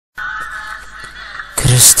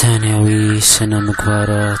ክርስትያንያዊ ስነ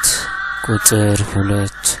ምግባራት ቁጥር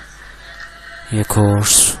 2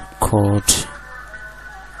 የኮርስ ኮድ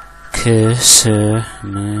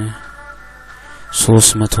ክስም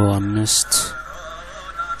 305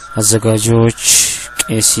 አዘጋጆች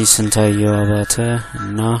ቄስ ስንታየው አባተ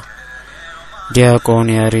እና ዲያቆን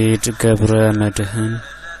ያሬድ ገብረ መድህን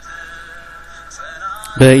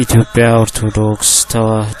በኢትዮጵያ ኦርቶዶክስ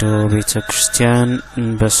ተዋህዶ ቤተክርስቲያን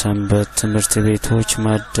በሰንበት ትምህርት ቤቶች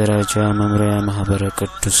ማደራጃ መምሪያ ማህበረ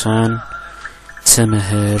ቅዱሳን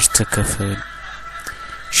ትምህርት ክፍል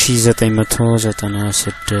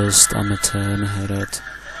 1996 ዓመተ ምህረት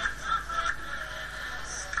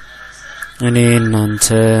እኔ እናንተ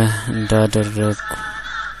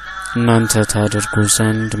ታደርጉ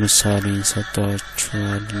ዘንድ ምሳሌን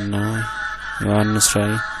ሰጣችኋልና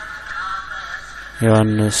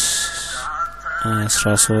ዮሐንስ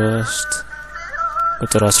 13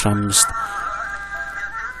 ቁጥር 15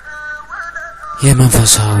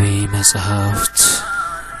 የመንፈሳዊ መጽሐፍት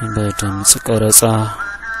በድምጽ ቀረጻ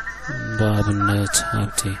በአብነት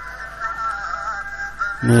ሀብቴ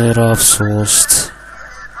ምእራፍ 3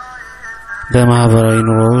 በማህበራዊ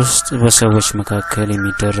ኑሮ ውስጥ በሰዎች መካከል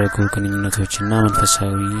የሚደረጉ ግንኙነቶችና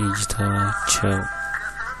መንፈሳዊ እይታቸው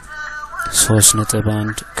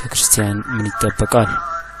 3.1 ከክርስቲያን ምን ይጠበቃል?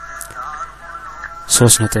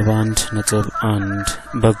 3.1.1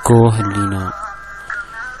 በጎ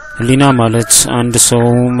ህሊና ማለት አንድ ሰው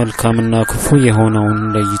መልካምና ክፉ የሆነውን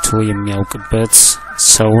ለይቶ የሚያውቅበት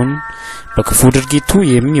ሰውን በክፉ ድርጊቱ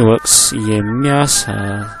የሚወቅስ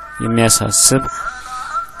የሚያሳስብ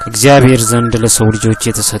ከእግዚአብሔር ዘንድ ለሰው ልጆች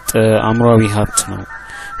የተሰጠ አእምሮአዊ ሀብት ነው።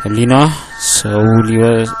 ህሊና ሰው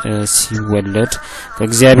ሲወለድ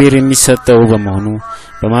ከእግዚአብሔር የሚሰጠው በመሆኑ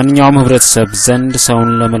በማንኛውም ህብረተሰብ ዘንድ ሰውን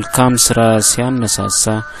ለመልካም ስራ ሲያነሳሳ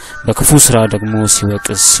በክፉ ስራ ደግሞ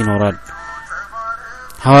ሲወቅስ ይኖራል።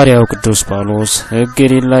 ሐዋርያው ቅዱስ ጳውሎስ ህግ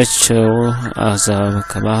የሌላቸው አሕዛብ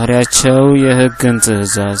ከባህሪያቸው የህግን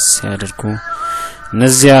ትእዛዝ ሲያደርጉ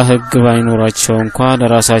እነዚያ ህግ ባይኖራቸው እንኳን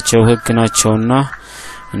ለራሳቸው ህግ ናቸውና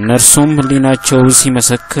እነርሱም ህሊናቸው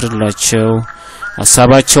ሲመሰክርላቸው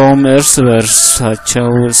ሐሳባቸውም እርስ በርሳቸው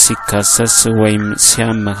ሲካሰስ ወይም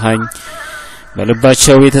ሲያመካኝ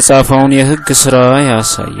በልባቸው የተጻፈውን የህግ ሥራ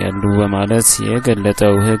ያሳያሉ በማለት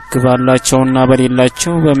የገለጠው ህግ ባላቸውና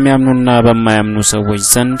በሌላቸው በሚያምኑና በማያምኑ ሰዎች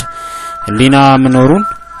ዘንድ ህሊና መኖሩን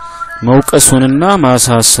መውቀሱንና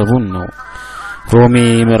ማሳሰቡን ነው። ሮሜ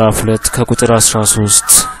ምእራፍ 2 ከቁጥር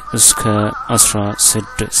 13 እስከ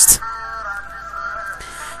 16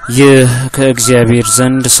 ይህ ከእግዚአብሔር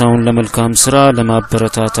ዘንድ ሰውን ለመልካም ሥራ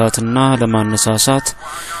ለማበረታታትና ለማነሳሳት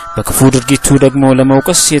በክፉ ድርጊቱ ደግሞ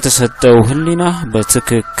ለመውቀስ የተሰጠው ህሊና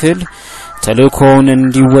በትክክል ተልእኮውን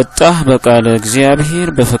እንዲወጣ በቃለ እግዚአብሔር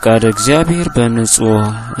በፈቃደ እግዚአብሔር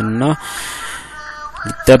በንጹህና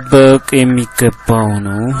ሊጠበቅ የሚገባው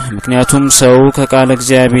ነው። ምክንያቱም ሰው ከቃለ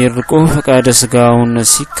እግዚአብሔር ርቆ ፈቃደ ሥጋውን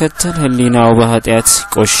ሲከተል ህሊናው በኃጢአት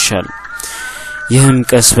ይቆሻል። ይህም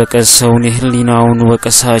ቀስ በቀስ ሰውን የህሊናውን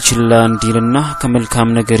ወቀሳ ችላ እንዲልና ከመልካም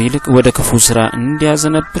ነገር ይልቅ ወደ ክፉ ሥራ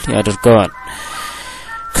እንዲያዘነብል ያደርገዋል።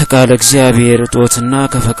 ከቃለ እግዚአብሔር እጦትና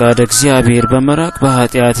ከፈቃደ እግዚአብሔር በመራቅ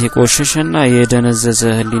በኃጢአት የቆሸሸና የደነዘዘ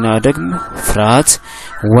ህሊና ደግሞ ፍርሃት፣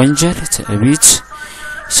 ወንጀል፣ ትዕቢት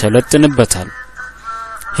ይሰለጥንበታል።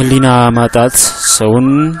 ህሊና ማጣት ሰውን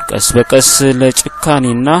ቀስ በቀስ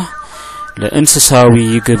ለጭካኔና ለእንስሳዊ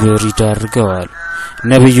ግብር ይዳርገዋል።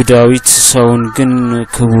 ነብዩ ዳዊት ሰውን ግን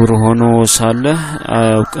ክቡር ሆኖ ሳለ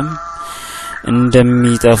አያውቅም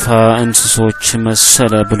እንደሚጠፋ እንስሶች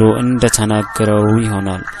መሰለ ብሎ እንደተናገረው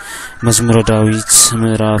ይሆናል። መዝሙረ ዳዊት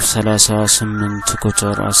ምዕራፍ 38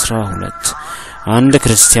 ቁጥር 12 አንድ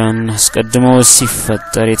ክርስቲያን አስቀድሞ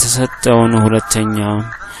ሲፈጠር የተሰጠውን ሁለተኛ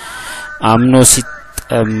አምኖ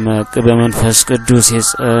ሲጠመቅ በመንፈስ ቅዱስ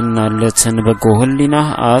የጸናለትን በጎ ህሊና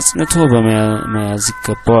አጽንቶ በመያዝ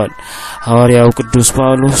ይገባዋል። ሐዋርያው ቅዱስ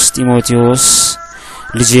ጳውሎስ ጢሞቴዎስ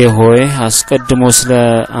ልጄ ሆይ አስቀድሞ ስለ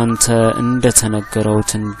አንተ እንደተነገረው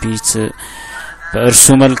ትንቢት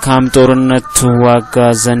በእርሱ መልካም ጦርነት ተዋጋ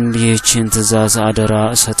ዘንድ ይህችን ትእዛዝ አደራ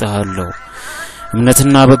እሰጥሃለሁ።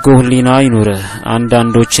 እምነትና በጎ ህሊና ይኑርህ።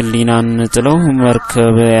 አንዳንዶች ህሊናን ጥለው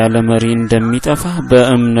መርከብ ያለ መሪ እንደሚጠፋ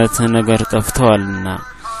በእምነት ነገር ጠፍተዋልና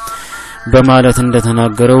በማለት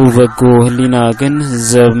እንደተናገረው በጎ ህሊና ግን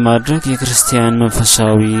ዘብ ማድረግ የክርስቲያን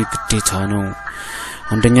መንፈሳዊ ግዴታ ነው።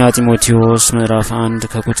 አንደኛ ጢሞቴዎስ ምዕራፍ 1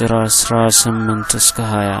 ከቁጥር 18 እስከ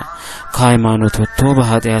 20 ከሃይማኖት ወጥቶ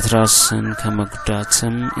በኃጢአት ራስን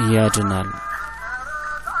ከመጉዳትም ያድናል።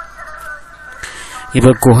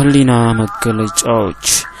 የበጎ ህሊና መገለጫዎች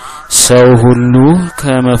ሰው ሁሉ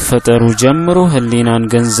ከመፈጠሩ ጀምሮ ህሊናን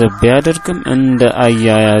ገንዘብ ቢያደርግም እንደ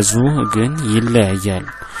አያያዙ ግን ይለያያል።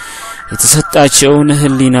 የተሰጣቸውን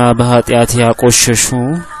ህሊና በኃጢአት ያቆሸሹ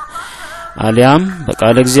አሊያም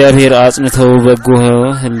በቃለ እግዚአብሔር አጽንተው በጎ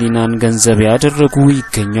ህሊናን ገንዘብ ያደረጉ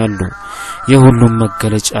ይገኛሉ። የሁሉም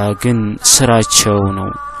መገለጫ ግን ስራቸው ነው።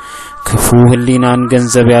 ክፉ ህሊናን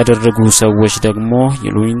ገንዘብ ያደረጉ ሰዎች ደግሞ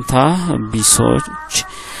ይሉኝታ ቢሶች፣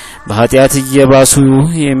 በኃጢአት እየባሱ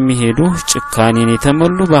የሚሄዱ፣ ጭካኔን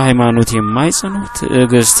የተሞሉ፣ በሃይማኖት የማይጸኑ፣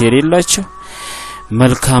 ትዕግስት የሌላቸው፣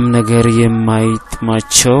 መልካም ነገር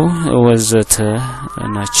የማይጥማቸው ወዘተ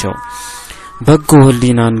ናቸው። በጎ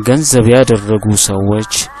ህሊናን ገንዘብ ያደረጉ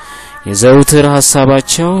ሰዎች የዘውትር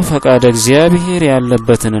ሐሳባቸው ፈቃደ እግዚአብሔር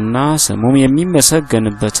ያለበትንና ስሙም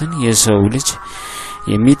የሚመሰገንበትን የሰው ልጅ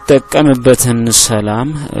የሚጠቀምበትን ሰላም፣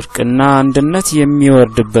 እርቅና አንድነት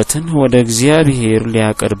የሚወርድበትን ወደ እግዚአብሔር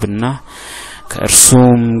ሊያቀርብና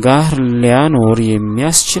ከእርሱም ጋር ሊያኖር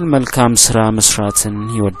የሚያስችል መልካም ሥራ መስራትን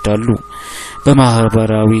ይወዳሉ።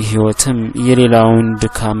 በማህበራዊ ሕይወትም የሌላውን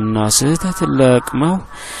ድካምና ስህተት ለቅመው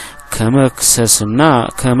ከመክሰስና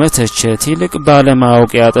ከመተቸት ይልቅ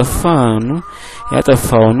ባለማወቅ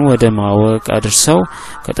ያጠፋውን ወደ ማወቅ አድርሰው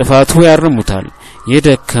ከጥፋቱ ያርሙታል።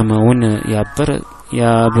 የደከመውን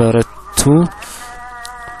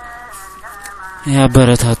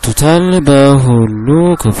ያበረታቱታል። በሁሉ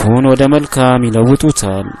ክፉን ወደ መልካም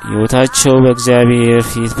ይለውጡታል። ሕይወታቸው በእግዚአብሔር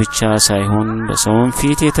ፊት ብቻ ሳይሆን በሰውም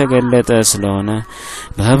ፊት የተገለጠ ስለሆነ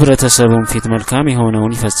በህብረተሰቡም ፊት መልካም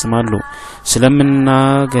የሆነውን ይፈጽማሉ።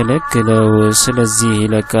 ስለምናገለግለው ስለዚህ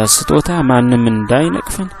ለጋስ ስጦታ ማንም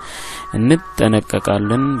እንዳይነቅፈን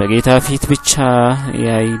እንጠነቀቃለን። በጌታ ፊት ብቻ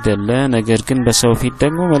ያይደለ ነገር ግን በሰው ፊት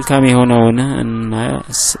ደግሞ መልካም የሆነውን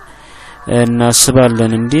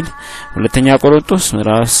እናስባለን እንዲል ሁለተኛ ቆሮንቶስ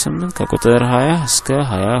ምዕራፍ 8 ከቁጥር 20 እስከ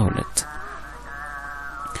 22።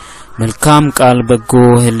 መልካም ቃል በጎ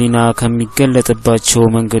ህሊና ከሚገለጥባቸው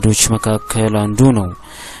መንገዶች መካከል አንዱ ነው።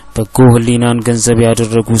 በጎ ህሊናን ገንዘብ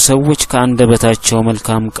ያደረጉ ሰዎች ከአንደበታቸው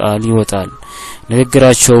መልካም ቃል ይወጣል።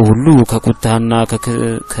 ንግግራቸው ሁሉ ከቁጣና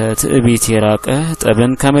ከትዕቢት የራቀ፣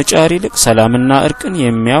 ጠብን ከመጫር ይልቅ ሰላምና እርቅን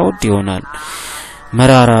የሚያወድ ይሆናል።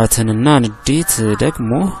 መራራትንና ንዴት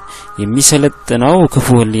ደግሞ የሚሰለጥነው ክፉ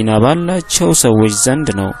ህሊና ባላቸው ሰዎች ዘንድ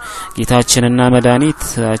ነው። ጌታችንና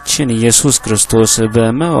መድኃኒታችን ኢየሱስ ክርስቶስ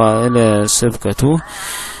በመዋዕለ ስብከቱ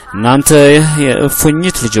እናንተ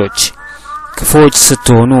የእፉኝት ልጆች ክፉዎች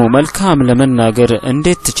ስትሆኑ መልካም ለመናገር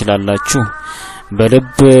እንዴት ትችላላችሁ?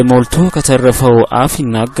 በልብ ሞልቶ ከተረፈው አፍ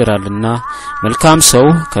ይናገራልና። መልካም ሰው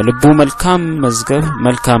ከልቡ መልካም መዝገብ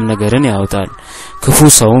መልካም ነገርን ያወጣል፣ ክፉ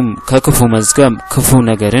ሰውም ከክፉ መዝገብ ክፉ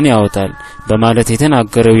ነገርን ያወጣል በማለት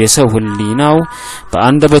የተናገረው የሰው ህሊናው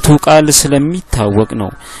በአንደበቱ ቃል ስለሚታወቅ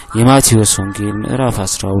ነው። የማቴዎስ ወንጌል ምእራፍ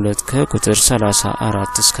 12 ከቁጥር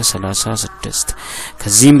 34 እስከ 36።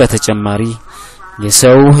 ከዚህም በተጨማሪ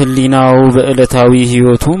የሰው ህሊናው በዕለታዊ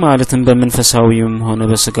ህይወቱ ማለትም በመንፈሳዊም ሆነ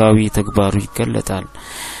በስጋዊ ተግባሩ ይገለጣል።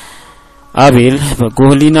 አቤል በጎ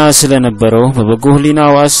ህሊና ስለነበረው በበጎ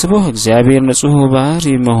ህሊናው አስቦ እግዚአብሔር ንጹህ ባህሪ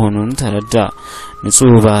መሆኑን ተረዳ።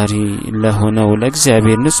 ንጹህ ባህሪ ለሆነው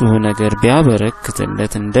ለእግዚአብሔር ንጹህ ነገር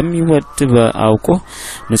ቢያበረክትለት እንደሚወድ አውቆ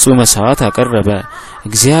ንጹህ መስዋዕት አቀረበ።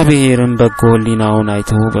 እግዚአብሔርም በጎ ህሊናውን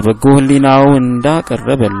አይቶ በበጎ ህሊናው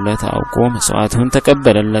እንዳቀረበለት አውቆ መስዋዕቱን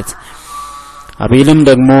ተቀበለለት። አቤልም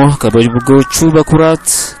ደግሞ ከበጎቹ በኩራት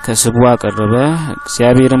ከስቡ አቀረበ።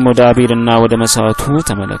 እግዚአብሔርም ወደ አቤልና ወደ መስዋዕቱ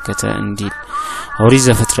ተመለከተ እንዲል ኦሪት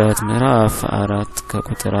ዘፍጥረት ምዕራፍ 4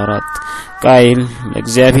 ከቁጥር 4። ቃየል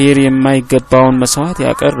ለእግዚአብሔር የማይገባውን መስዋዕት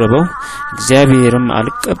ያቀረበው እግዚአብሔርም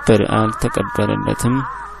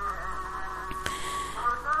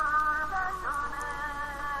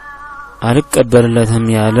አልቀበለለትም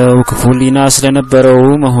ያለው ክፉ ህሊና ስለነበረው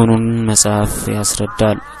መሆኑን መጽሐፍ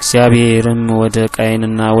ያስረዳል። እግዚአብሔርም ወደ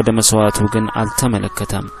ቃየንና ወደ መስዋዕቱ ግን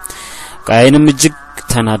አልተመለከተም። ቃየንም እጅግ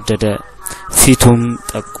ተናደደ፣ ፊቱም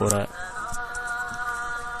ጠቆረ።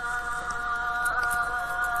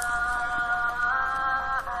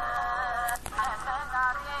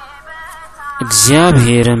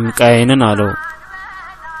 እግዚአብሔርም ቃየንን አለው፣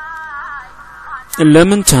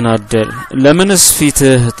 ለምን ተናደር? ለምንስ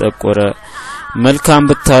ፊትህ ጠቆረ? መልካም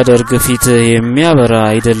ብታደርግ ፊትህ የሚያበራ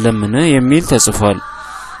አይደለምን? የሚል ተጽፏል።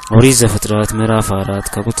 ኦሪት ዘፍጥረት ምዕራፍ 4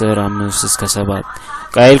 ከቁጥር 5 እስከ 7።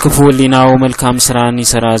 ቃየል ክፉ ህሊናው መልካም ስራን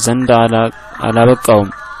ይሰራ ዘንድ አላበቃውም።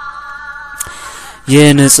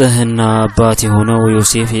 የንጽህና አባት የሆነው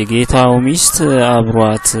ዮሴፍ የጌታው ሚስት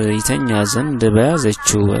አብሯት ይተኛ ዘንድ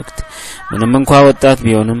በያዘችው ወቅት ምንም እንኳን ወጣት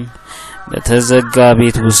ቢሆንም በተዘጋ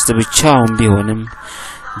ቤት ውስጥ ብቻውን ቢሆንም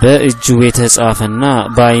በእጁ የተጻፈና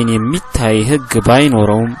በአይን የሚታይ ህግ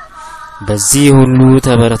ባይኖረውም በዚህ ሁሉ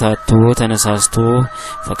ተበረታቶ ተነሳስቶ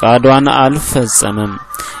ፈቃዷን አልፈጸመም።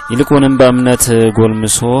 ይልቁንም በእምነት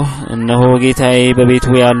ጎልምሶ እነሆ ጌታዬ በቤቱ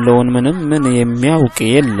ያለውን ምን የሚያውቅ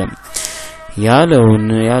የለም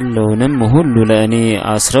ያለውንም ሁሉ ለእኔ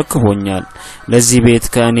አስረክቦኛል። ለዚህ ቤት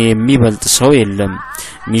ከእኔ የሚበልጥ ሰው የለም።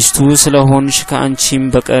 ሚስቱ ስለሆንሽ ከአንቺም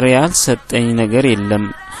በቀር ያልሰጠኝ ነገር የለም።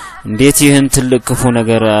 እንዴት ይህን ትልቅ ክፉ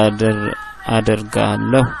ነገር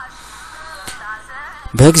አደርጋለሁ?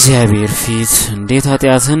 በእግዚአብሔር ፊት እንዴት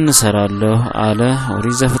ኃጢአትን እሰራለሁ አለ።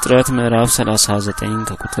 ኦሪት ዘፍጥረት ምዕራፍ 39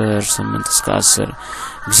 ከቁጥር 8 እስከ 10።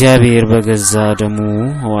 እግዚአብሔር በገዛ ደሙ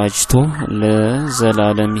ዋጅቶ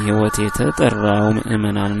ለዘላለም ሕይወት የተጠራው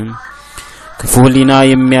ምእመናንም ክፉ ሕሊና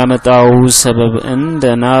የሚያመጣው ሰበብ እንደ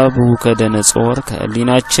ናቡከደነጾር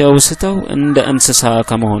ከሕሊናቸው ስተው እንደ እንስሳ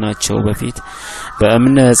ከመሆናቸው በፊት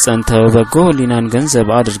በእምነት ጸንተው በጎ ሕሊናን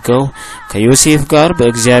ገንዘብ አድርገው ከዮሴፍ ጋር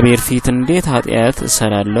በእግዚአብሔር ፊት እንዴት ኃጢአት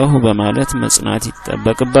እሰራለሁ በማለት መጽናት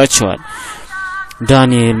ይጠበቅባቸዋል።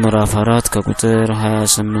 ዳንኤል ምዕራፍ 4 ከቁጥር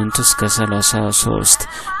 28 እስከ 33።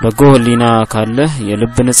 በጎ ሕሊና ካለ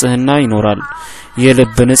የልብ ንጽህና ይኖራል።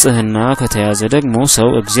 የልብ ንጽህና ከተያዘ ደግሞ ሰው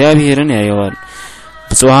እግዚአብሔርን ያየዋል።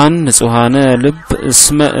 ብፁዓን ንጹሃነ ልብ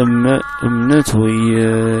እስመ እምነቱ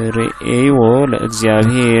ይሬኤዎ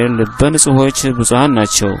ለእግዚአብሔር ልበ ንጹሆች ብፁዓን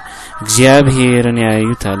ናቸው እግዚአብሔርን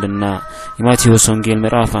ያዩታልና። የማቴዎስ ወንጌል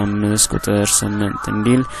ምዕራፍ 5 ቁጥር 8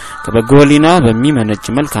 እንዲል ከበጎ ሕሊና በሚመነጭ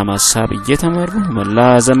መልካም ሐሳብ እየተመሩ መላ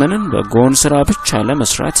ዘመንን በጎን ሥራ ብቻ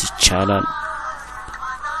ለመስራት ይቻላል።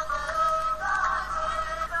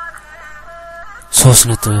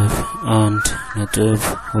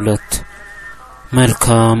 3.1.2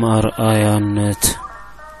 መልካም አርአያነት።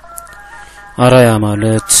 አርአያ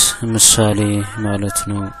ማለት ምሳሌ ማለት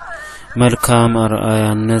ነው። መልካም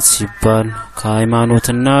አርአያነት ሲባል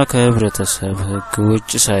ከሃይማኖትና ከህብረተሰብ ሕግ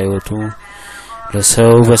ውጭ ሳይወጡ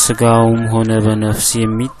ለሰው በስጋውም ሆነ በነፍስ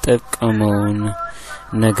የሚጠቀመውን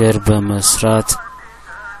ነገር በመስራት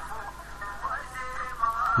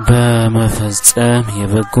በመፈጸም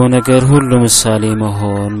የበጎ ነገር ሁሉ ምሳሌ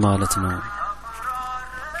መሆን ማለት ነው።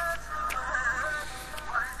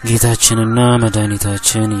 ጌታችንና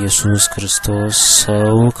መድኃኒታችን ኢየሱስ ክርስቶስ ሰው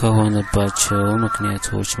ከሆነባቸው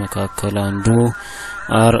ምክንያቶች መካከል አንዱ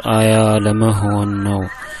አርአያ ለመሆን ነው።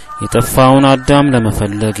 የጠፋውን አዳም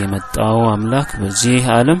ለመፈለግ የመጣው አምላክ በዚህ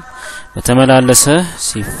ዓለም በተመላለሰ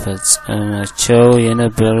ሲፈጸማቸው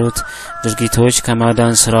የነበሩት ድርጊቶች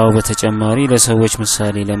ከማዳን ስራው በተጨማሪ ለሰዎች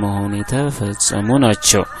ምሳሌ ለመሆን የተፈጸሙ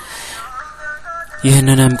ናቸው።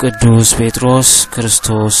 ይህንንም ቅዱስ ጴጥሮስ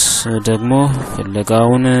ክርስቶስ ደግሞ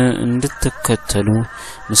ፍለጋውን እንድትከተሉ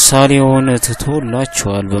ምሳሌውን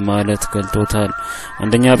ትቶላችኋል በማለት ገልጦታል።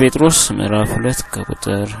 አንደኛ ጴጥሮስ ምዕራፍ 2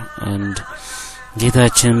 ከቁጥር 1።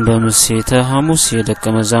 ጌታችን በምሴተ ሐሙስ የደቀ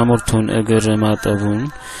መዛሙርቱን እግር ማጠቡን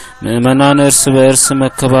ምእመናን እርስ በእርስ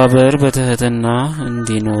መከባበር በትህትና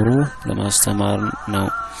እንዲኖሩ ለማስተማር ነው።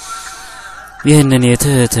 ይህንን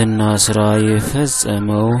የትህትና ስራ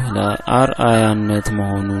የፈጸመው ለአርአያነት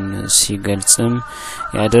መሆኑን ሲገልጽም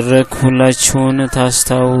ያደረግሁላችሁን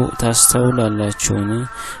ታስተውላላችሁን?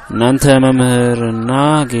 እናንተ መምህርና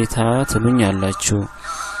ጌታ ትሉኛላችሁ፣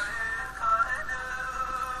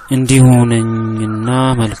 እንዲሁ ነኝና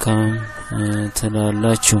መልካም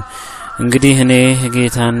ትላላችሁ። እንግዲህ እኔ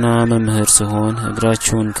ጌታና መምህር ስሆን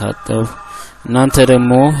እግራችሁን ካጠብሁ እናንተ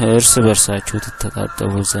ደግሞ እርስ በርሳችሁ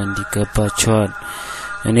ተታጠቡ ዘንድ ይገባችኋል።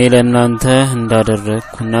 እኔ ለእናንተ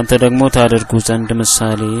እንዳደረግኩ እናንተ ደግሞ ታደርጉ ዘንድ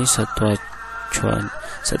ምሳሌ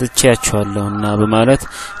ሰጥቻችኋለሁና በማለት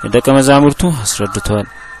ለደቀ መዛሙርቱ አስረድቷል።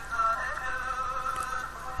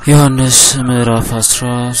 ዮሐንስ ምዕራፍ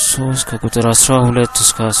 13 ከቁጥር 12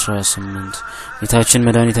 እስከ 18 ጌታችን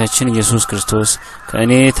መድኃኒታችን ኢየሱስ ክርስቶስ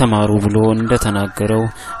ከእኔ ተማሩ ብሎ እንደተናገረው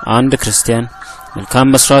አንድ ክርስቲያን መልካም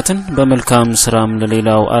መስራትን በመልካም ስራም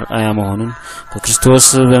ለሌላው አርአያ መሆኑን ከክርስቶስ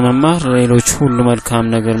በመማር ሌሎች ሁሉ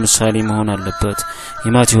መልካም ነገር ምሳሌ መሆን አለበት።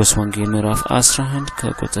 የማቴዎስ ወንጌል ምዕራፍ 11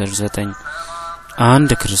 ከቁጥር 9። አንድ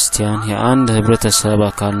ክርስቲያን የአንድ ህብረተሰብ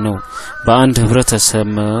አካል ነው። በአንድ ህብረተሰብ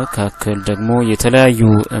መካከል ደግሞ የተለያዩ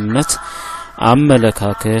እምነት፣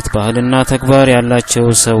 አመለካከት፣ ባህልና ተግባር ያላቸው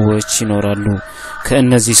ሰዎች ይኖራሉ።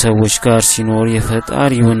 ከእነዚህ ሰዎች ጋር ሲኖር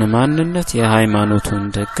የፈጣሪውን ማንነት፣ የሃይማኖቱን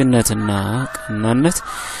ደግነትና ቀናነት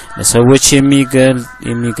ለሰዎች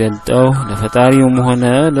የሚገልጠው ለፈጣሪውም ሆነ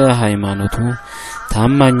ለሃይማኖቱ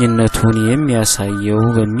ታማኝነቱን የሚያሳየው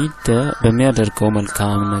በሚያደርገው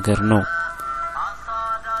መልካም ነገር ነው።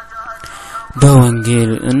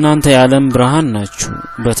 በወንጌል እናንተ የዓለም ብርሃን ናችሁ።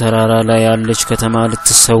 በተራራ ላይ ያለች ከተማ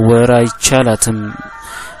ልትሰወር አይቻላትም።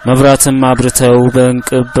 መብራትም አብርተው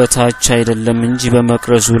በእንቅብ በታች አይደለም እንጂ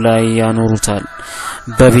በመቅረዙ ላይ ያኖሩታል።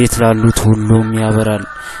 በቤት ላሉት ሁሉም ያበራል።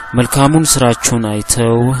 መልካሙን ስራችሁን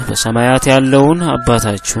አይተው በሰማያት ያለውን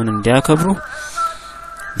አባታችሁን እንዲያከብሩ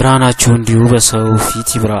ብርሃናችሁ እንዲሁ በሰው ፊት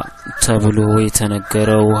ይብራ ተብሎ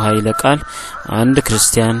የተነገረው ኃይለ ቃል አንድ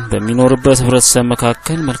ክርስቲያን በሚኖርበት ህብረተሰብ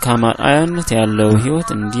መካከል መልካም አርአያነት ያለው ህይወት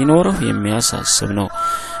እንዲኖረው የሚያሳስብ ነው።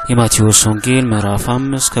 የማቴዎስ ወንጌል ምእራፍ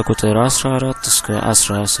 5 ከቁጥር 14 እስከ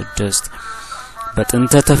 16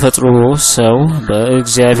 በጥንተ ተፈጥሮ ሰው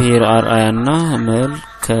በእግዚአብሔር አርአያና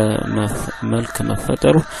መልክ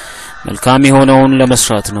መፈጠሩ መልካም የሆነውን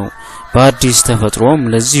ለመስራት ነው። በአዲስ ተፈጥሮም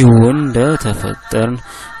ለዚሁ እንደ ተፈጠርን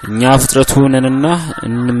እኛ ፍጥረቱ ነንና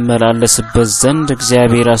እንመላለስበት ዘንድ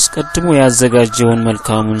እግዚአብሔር አስቀድሞ ያዘጋጀውን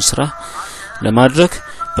መልካሙን ስራ ለማድረግ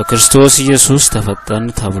በክርስቶስ ኢየሱስ ተፈጠርን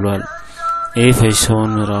ተብሏል። ኤፌሶን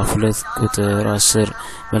ምዕራፍ 2 ቁጥር 10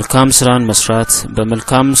 መልካም ስራን መስራት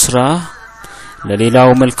በመልካም ስራ ለሌላው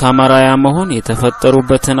መልካም አርአያ መሆን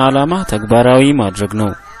የተፈጠሩበትን ዓላማ ተግባራዊ ማድረግ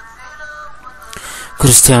ነው።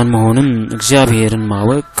 ክርስቲያን መሆንም እግዚአብሔርን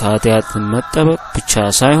ማወቅ ከኃጢአት መጠበቅ ብቻ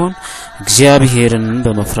ሳይሆን እግዚአብሔርን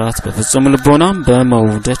በመፍራት በፍጹም ልቦናም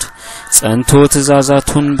በመውደድ ጸንቶ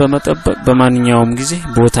ትእዛዛቱን በመጠበቅ በማንኛውም ጊዜ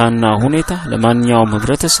ቦታና ሁኔታ ለማንኛውም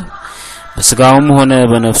ህብረተሰብ በስጋውም ሆነ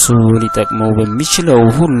በነፍሱ ሊጠቅመው በሚችለው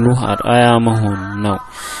ሁሉ አርአያ መሆን ነው።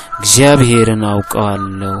 እግዚአብሔርን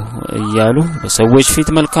አውቀዋለሁ እያሉ በሰዎች ፊት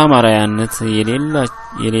መልካም አርአያነት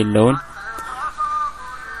የሌለውን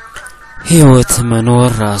ህይወት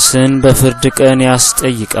መኖር ራስን በፍርድ ቀን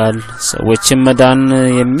ያስጠይቃል። ሰዎችን መዳን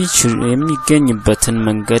የሚገኝበትን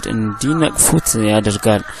መንገድ እንዲነቅፉት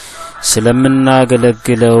ያደርጋል።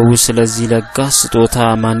 ስለምናገለግለው ስለዚህ ለጋስ ስጦታ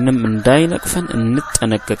ማንም እንዳይነቅፈን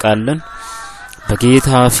እንጠነቀቃለን። በጌታ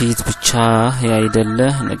ፊት ብቻ ያይደለ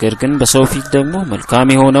ነገር ግን በሰው ፊት ደግሞ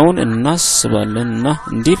መልካም የሆነውን እናስባለንና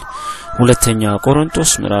እንዲል ሁለተኛ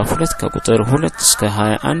ቆሮንቶስ ምዕራፍ 2 ከቁጥር 2 እስከ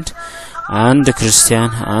 21 አንድ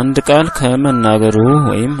ክርስቲያን አንድ ቃል ከመናገሩ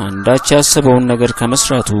ወይም አንዳች ያሰበውን ነገር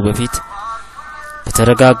ከመስራቱ በፊት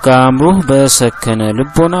በተረጋጋ አእምሮ በሰከነ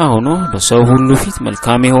ልቦና ሆኖ በሰው ሁሉ ፊት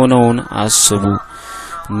መልካም የሆነውን አስቡ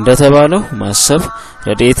እንደተባለው ማሰብ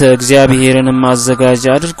ረድኤተ እግዚአብሔርን ማዘጋጅ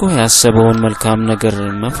አድርጎ ያሰበውን መልካም ነገር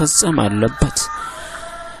መፈጸም አለበት።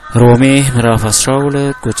 ሮሜ ምዕራፍ 12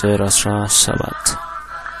 ቁጥር 17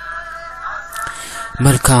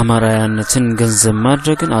 መልካም አርአያነትን ገንዘብ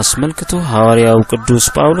ማድረግን አስመልክቶ ሐዋርያው ቅዱስ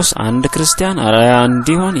ጳውሎስ አንድ ክርስቲያን አርአያ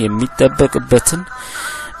እንዲሆን የሚጠበቅበትን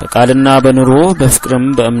በቃልና በኑሮ በፍቅርም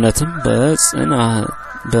በእምነትም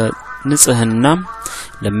በንጽህናም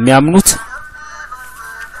ለሚያምኑት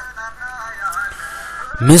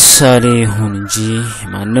ምሳሌ ይሁን እንጂ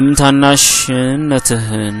ማንም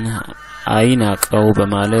ታናሽነትህን አይናቀው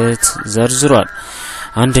በማለት ዘርዝሯል።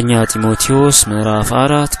 አንደኛ ጢሞቴዎስ ምዕራፍ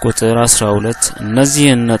 4 ቁጥር 12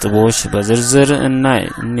 እነዚህን ነጥቦች በዝርዝር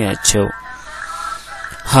እናያቸው።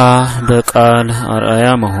 በቃል አርአያ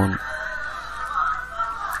መሆን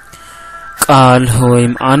ቃል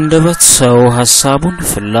ወይም አንደበት ሰው ሐሳቡን፣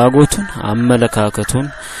 ፍላጎቱን፣ አመለካከቱን፣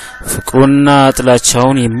 ፍቅሩንና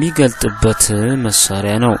ጥላቻውን የሚገልጥበት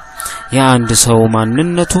መሳሪያ ነው። የአንድ ሰው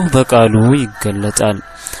ማንነቱ በቃሉ ይገለጣል።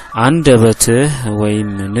 አንደበትህ ወይም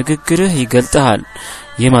ንግግርህ ይገልጣል።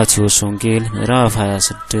 የማቴዎስ ወንጌል ምዕራፍ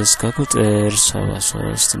 26 ከቁጥር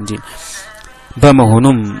 73 እንዲል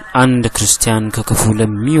በመሆኑም አንድ ክርስቲያን ከክፉ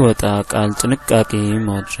ለሚወጣ ቃል ጥንቃቄ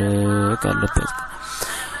ማድረግ አለበት።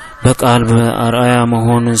 በቃል በአርአያ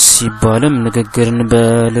መሆን ሲባልም ንግግርን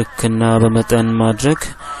በልክና በመጠን ማድረግ፣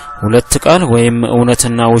 ሁለት ቃል ወይም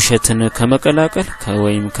እውነትና ውሸትን ከመቀላቀል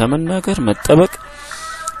ወይም ከመናገር መጠበቅ፣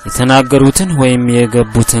 የተናገሩትን ወይም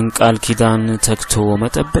የገቡትን ቃል ኪዳን ተክቶ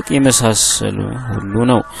መጠበቅ የመሳሰሉ ሁሉ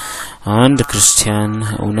ነው። አንድ ክርስቲያን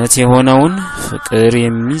እውነት የሆነውን ፍቅር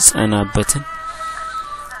የሚጸናበትን፣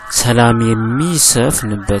 ሰላም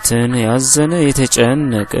የሚሰፍንበትን፣ ያዘነ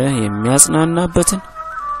የተጨነቀ የሚያጽናናበትን፣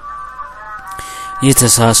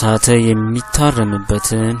 የተሳሳተ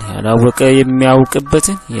የሚታረምበትን፣ ያላወቀ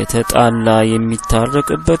የሚያውቅበትን፣ የተጣላ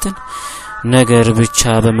የሚታረቅበትን ነገር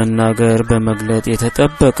ብቻ በመናገር በመግለጥ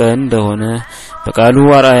የተጠበቀ እንደሆነ በቃሉ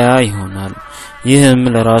አርአያ ይሆናል። ይህም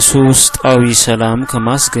ለራሱ ውስጣዊ ሰላም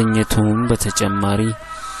ከማስገኘቱም በተጨማሪ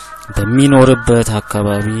በሚኖርበት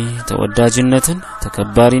አካባቢ ተወዳጅነትን፣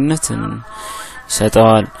 ተከባሪነትን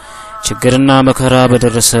ይሰጠዋል። ችግርና መከራ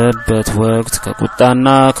በደረሰበት ወቅት ከቁጣና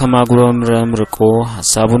ከማጉረምረም ርቆ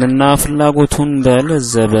ሐሳቡንና ፍላጎቱን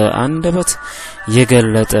በለዘበ አንደበት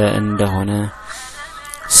የገለጠ እንደሆነ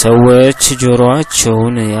ሰዎች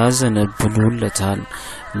ጆሮአቸውን ያዘነብሉለታል፣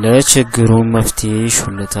 ለችግሩ መፍትሄ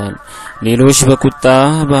ይሹለታል። ሌሎች በቁጣ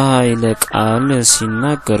በኃይለ ቃል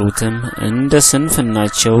ሲናገሩትም እንደ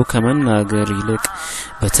ስንፍናቸው ከመናገር ይልቅ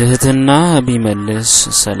በትህትና ቢመልስ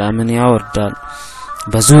ሰላምን ያወርዳል።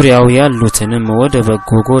 በዙሪያው ያሉትንም ወደ በጎ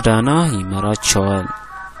ጎዳና ይመራቸዋል።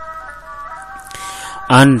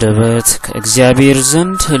 አንደበት ከእግዚአብሔር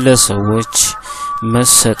ዘንድ ለሰዎች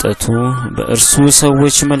መሰጠቱ በእርሱ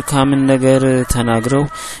ሰዎች መልካምን ነገር ተናግረው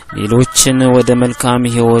ሌሎችን ወደ መልካም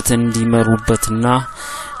ሕይወት እንዲመሩበትና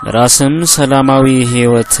ለራስም ሰላማዊ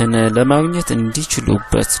ሕይወትን ለማግኘት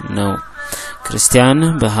እንዲችሉበት ነው። ክርስቲያን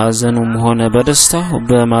በሐዘኑም ሆነ በደስታው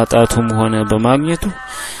በማጣቱም ሆነ በማግኘቱ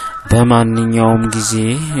በማንኛውም ጊዜ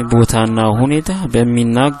ቦታና ሁኔታ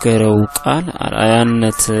በሚናገረው ቃል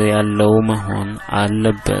አርአያነት ያለው መሆን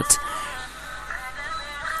አለበት።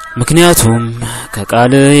 ምክንያቱም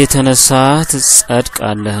ከቃልህ የተነሳ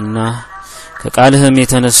ትጸድቃለህና ከቃልህም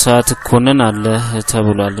የተነሳ ትኮነናለህ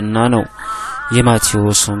ተብሏልና ነው።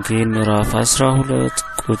 የማቴዎስ ወንጌል ምእራፍ 12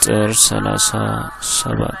 ቁጥር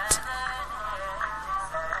 37።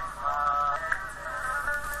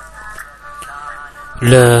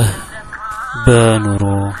 በኑሮ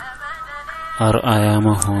አርአያ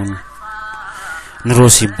መሆን። ኑሮ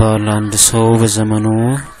ሲባል አንድ ሰው በዘመኑ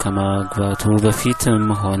ከማግባቱ በፊትም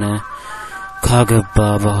ሆነ ካገባ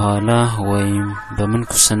በኋላ ወይም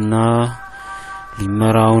በምንኩስና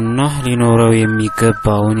ሊመራውና ሊኖረው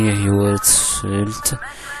የሚገባውን የሕይወት ስልት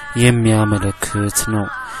የሚያመለክት ነው።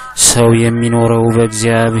 ሰው የሚኖረው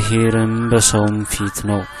በእግዚአብሔርም በሰውም ፊት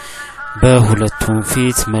ነው። በሁለቱም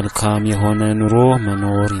ፊት መልካም የሆነ ኑሮ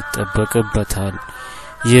መኖር ይጠበቅበታል።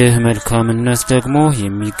 ይህ መልካምነት ደግሞ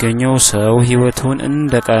የሚገኘው ሰው ሕይወቱን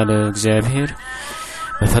እንደ ቃለ እግዚአብሔር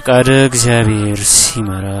በፈቃደ እግዚአብሔር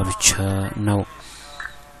ሲመራ ብቻ ነው።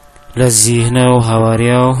 ለዚህ ነው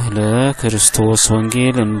ሐዋርያው ለክርስቶስ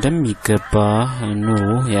ወንጌል እንደሚገባ ኑሩ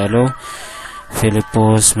ያለው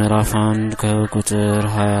ፊልጶስ ምዕራፍ 1 ከቁጥር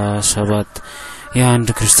 27። የአንድ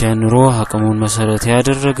ክርስቲያን ኑሮ አቅሙን መሰረት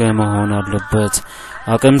ያደረገ መሆን አለበት።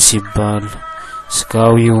 አቅም ሲባል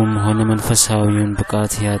ስጋዊውም ሆነ መንፈሳዊውን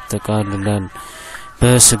ብቃት ያጠቃልላል።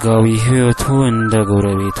 በስጋዊ ሕይወቱ እንደ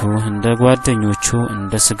ጎረቤቱ፣ እንደ ጓደኞቹ፣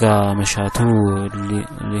 እንደ ስጋ መሻቱ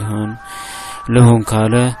ሊሆን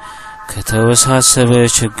ካለ ከተወሳሰበ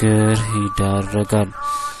ችግር ይዳረጋል።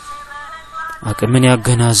 አቅምን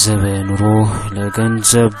ያገናዘበ ኑሮ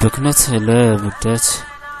ለገንዘብ ብክነት፣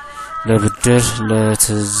 ለብድር፣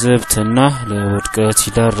 ለትዝብትና ለውድቀት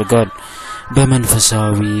ይዳርጋል።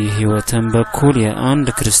 በመንፈሳዊ ሕይወትም በኩል የአንድ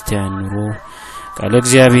ክርስቲያን ኑሮ ቃለ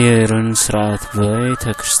እግዚአብሔርን ሥርዓት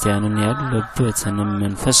ቤተክርስቲያንን ያለበትን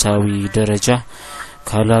መንፈሳዊ ደረጃ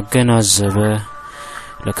ካላገናዘበ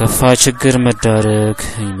ለከፋ ችግር መዳረግ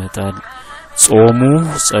ይመጣል። ጾሙ፣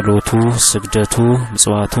 ጸሎቱ፣ ስግደቱ፣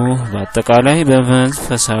 ምጽዋቱ በአጠቃላይ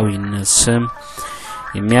በመንፈሳዊነት ስም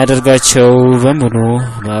የሚያደርጋቸው በሙሉ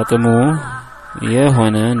በአቅሙ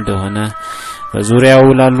የሆነ እንደሆነ በዙሪያው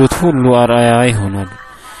ላሉት ሁሉ አርአያ ይሆናል።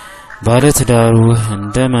 ባለትዳሩ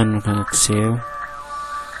እንደ መነኩሴው፣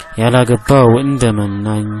 ያላገባው እንደ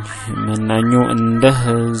መናኙ እንደ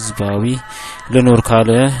ሕዝባዊ ልኖር ካለ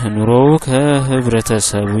ኑሮው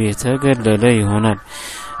ከህብረተሰቡ የተገለለ ይሆናል።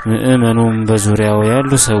 ምእመኑም በዙሪያው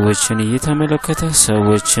ያሉ ሰዎችን እየተመለከተ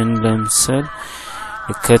ሰዎችን ለምሳሌ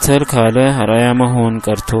ከተል ካለ አርአያ መሆን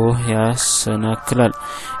ቀርቶ ያሰናክላል።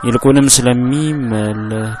 ይልቁንም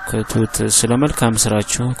ስለሚመለከቱት ስለ መልካም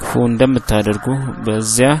ስራችሁ ክፉ እንደምታደርጉ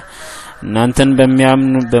በዚያ እናንተን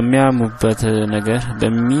በሚያሙበት ነገር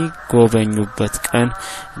በሚጎበኙበት ቀን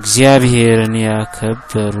እግዚአብሔርን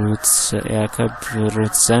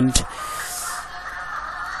ያከብሩት ዘንድ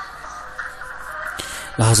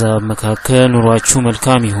በአሕዛብ መካከል ኑሯችሁ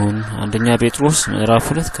መልካም ይሁን። አንደኛ ጴጥሮስ ምዕራፍ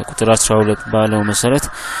 2 ከቁጥር 12 ባለው መሰረት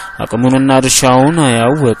አቅሙንና ድርሻውን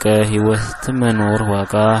ያወቀ ሕይወት መኖር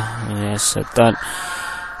ዋጋ ያሰጣል።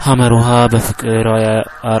 ሐመሩሃ በፍቅር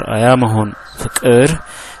አርአያ መሆን። ፍቅር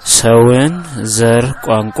ሰውን ዘር፣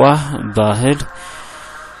 ቋንቋ፣ ባህል፣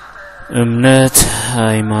 እምነት፣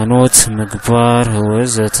 ሃይማኖት፣ ምግባር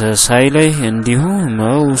ወዘተ ሳይለይ እንዲሁ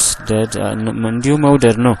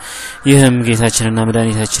መውደድ ነው። ይህም ጌታችንና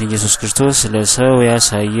መድኃኒታችን ኢየሱስ ክርስቶስ ለሰው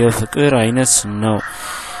ያሳየው ፍቅር አይነት ነው።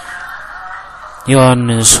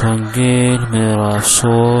 ዮሐንስ ወንጌል ምዕራፍ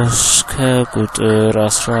 3 ከቁጥር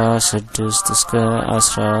 16 እስከ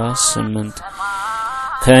 18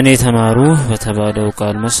 ከእኔ ተማሩ በተባለው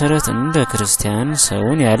ቃል መሰረት እንደ ክርስቲያን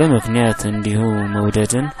ሰውን ያለ ምክንያት እንዲሁ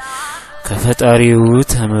መውደድን ከፈጣሪው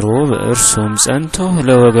ተምሮ በእርሱም ጸንቶ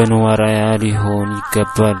ለወገኑ አርአያ ሊሆን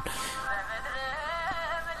ይገባል።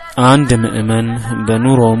 አንድ ምእመን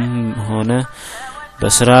በኑሮም ሆነ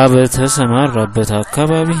በስራ በተሰማራበት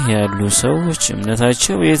አካባቢ ያሉ ሰዎች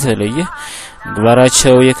እምነታቸው የተለየ፣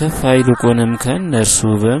 ምግባራቸው የከፋ ይልቁንም ከነርሱ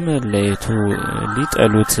በመለየቱ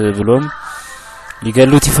ሊጠሉት ብሎም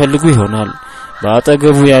ሊገሉት ይፈልጉ ይሆናል።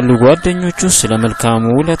 በአጠገቡ ያሉ ጓደኞቹ ስለ መልካሙ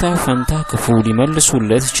ውለታ ፈንታ ክፉ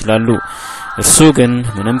ሊመልሱለት ይችላሉ። እርሱ ግን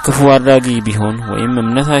ምንም ክፉ አድራጊ ቢሆን ወይም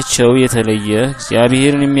እምነታቸው የተለየ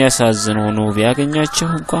እግዚአብሔርን የሚያሳዝን ሆኖ ቢያገኛቸው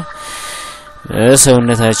እንኳን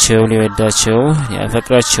በሰውነታቸው ሊወዳቸው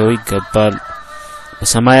ሊያፈቅራቸው ይገባል።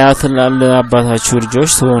 በሰማያት ላለ አባታችሁ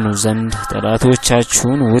ልጆች ትሆኑ ዘንድ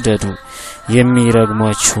ጠላቶቻችሁን ውደዱ፣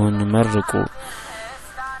 የሚረግሟችሁን መርቁ፣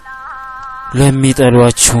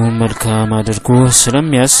 ለሚጠሏችሁ መልካም አድርጉ፣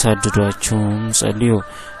 ስለሚያሳድዷችሁም ጸልዩ።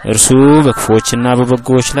 እርሱ በክፉዎችና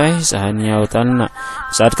በበጎዎች ላይ ፀሐይን ያወጣልና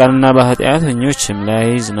በጻድቃንና በኃጢአተኞችም ላይ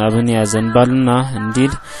ዝናብን ያዘንባልና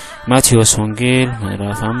እንዲል ማቴዎስ ወንጌል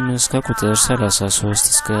ምዕራፍ 5 ከቁጥር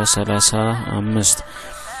 33 እስከ 35።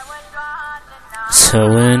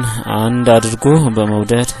 ሰውን አንድ አድርጎ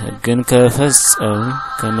በመውደድ ሕግን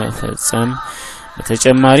ከመፈጸም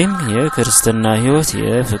በተጨማሪም የክርስትና ሕይወት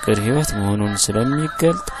የፍቅር ሕይወት መሆኑን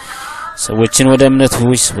ስለሚገልጥ ሰዎችን ወደ እምነቱ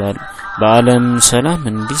ይስባል፣ በዓለም ሰላም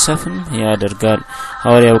እንዲሰፍን ያደርጋል።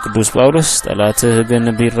 ሐዋርያው ቅዱስ ጳውሎስ ጠላትህ ግን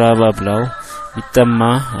ቢራብ አብላው፣ ቢጠማ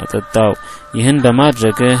አጠጣው፣ ይህን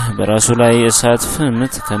በማድረግ በራሱ ላይ እሳት ፍም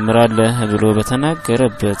ትከምራለህ ብሎ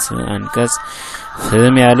በተናገረበት አንቀጽ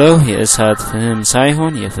ፍም ያለው የእሳት ፍም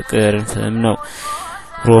ሳይሆን የፍቅር ፍም ነው።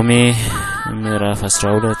 ሮሜ ምዕራፍ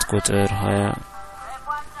 12 ቁጥር 20።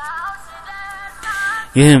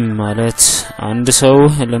 ይህም ማለት አንድ ሰው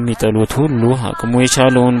ለሚጠሉት ሁሉ አቅሙ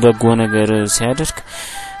የቻለውን በጎ ነገር ሲያደርግ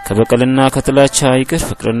ከበቀልና ከጥላቻ ይቅር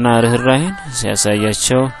ፍቅርና ርህራሄን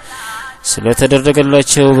ሲያሳያቸው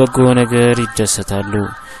ስለተደረገላቸው በጎ ነገር ይደሰታሉ።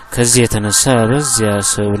 ከዚህ የተነሳ በዚያ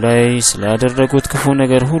ሰው ላይ ስላደረጉት ክፉ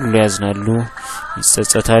ነገር ሁሉ ያዝናሉ፣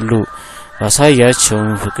 ይጸጸታሉ። ባሳያቸው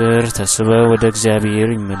ፍቅር ተስበው ወደ እግዚአብሔር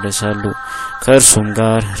ይመለሳሉ። ከእርሱም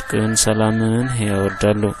ጋር እርቅን ሰላምን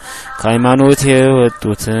ያወርዳሉ። ከሃይማኖት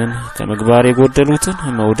የወጡትን ከምግባር የጎደሉትን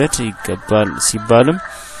መውደድ ይገባል ሲባልም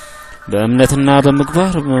በእምነትና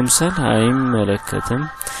በምግባር መምሰል አይመለከትም።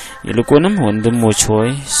 ይልቁንም ወንድሞች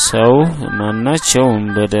ሆይ ሰው ማናቸውም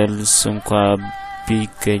በደልስ እንኳን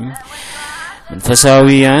ቢገኝ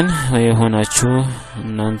መንፈሳዊያን የሆናችሁ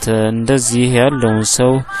እናንተ እንደዚህ ያለውን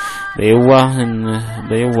ሰው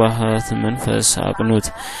በየዋህት መንፈስ አቅኑት።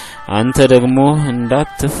 አንተ ደግሞ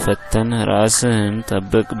እንዳትፈተን ራስህን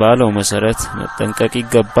ጠብቅ ባለው መሰረት መጠንቀቅ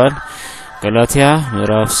ይገባል። ገላትያ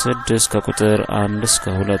ምዕራፍ 6 ከቁጥር 1 እስከ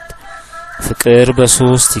 2። ፍቅር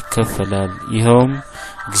በሶስት ይከፈላል። ይኸውም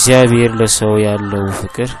እግዚአብሔር ለሰው ያለው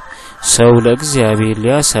ፍቅር፣ ሰው ለእግዚአብሔር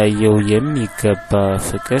ሊያሳየው የሚገባ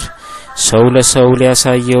ፍቅር፣ ሰው ለሰው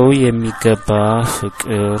ሊያሳየው የሚገባ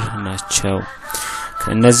ፍቅር ናቸው።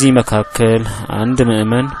 ከነዚህ መካከል አንድ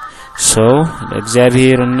ምእመን ሰው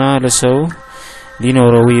ለእግዚአብሔርና ለሰው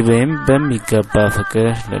ሊኖረው በሚገባ ፍቅር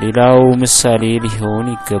ለሌላው ምሳሌ ሊሆን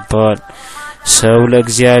ይገባዋል። ሰው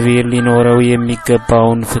ለእግዚአብሔር ሊኖረው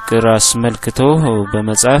የሚገባውን ፍቅር አስመልክቶ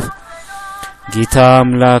በመጻፍ ጌታ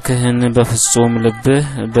አምላክህን በፍጹም ልብህ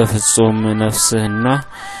በፍጹም ነፍስህና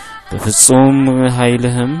በፍጹም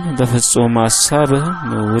ኃይልህም በፍጹም ሐሳብህም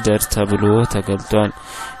ውደድ ተብሎ ተገልጧል።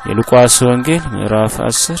 የሉቃስ ወንጌል ምዕራፍ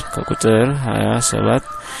 10 ከቁጥር 27።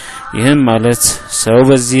 ይህም ማለት ሰው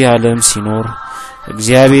በዚህ ዓለም ሲኖር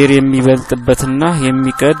እግዚአብሔር የሚበልጥበትና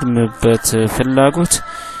የሚቀድምበት ፍላጎት፣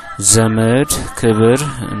 ዘመድ፣ ክብር፣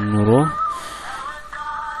 ኑሮ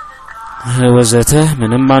ወዘተ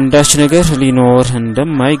ምንም አንዳች ነገር ሊኖር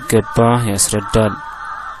እንደማይገባ ያስረዳል።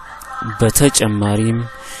 በተጨማሪም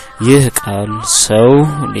ይህ ቃል ሰው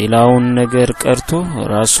ሌላውን ነገር ቀርቶ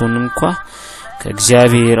ራሱን እንኳን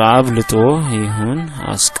ከእግዚአብሔር አብልጦ ይሁን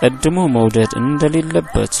አስቀድሞ መውደድ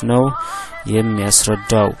እንደሌለበት ነው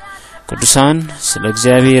የሚያስረዳው። ቅዱሳን ስለ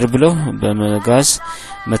እግዚአብሔር ብለው በመጋዝ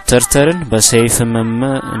መተርተርን፣ በሰይፍ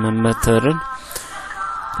መመተርን፣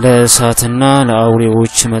 ለእሳትና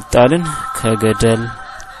ለአውሬዎች መጣልን፣ ከገደል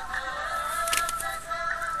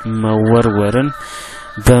መወርወርን፣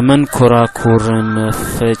 በመንኮራኩር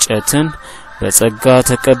መፈጨትን በጸጋ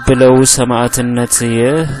ተቀብለው ሰማዕትነት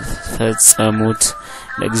የፈጸሙት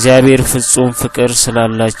ለእግዚአብሔር ፍጹም ፍቅር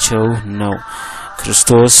ስላላቸው ነው።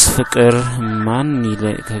 ከክርስቶስ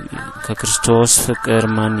ፍቅር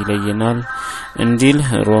ማን ይለየናል እንዲል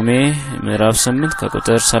ሮሜ ምዕራፍ 8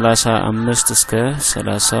 ከቁጥር 35 እስከ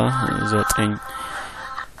 39።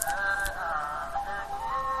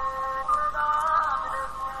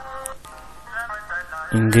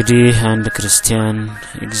 እንግዲህ አንድ ክርስቲያን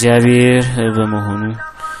እግዚአብሔር በመሆኑ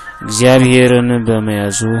እግዚአብሔርን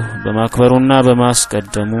በመያዙ በማክበሩና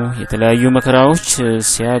በማስቀደሙ የተለያዩ መከራዎች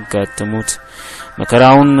ሲያጋጥሙት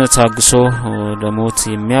መከራውን ታግሶ ለሞት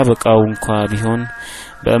የሚያበቃው እንኳን ቢሆን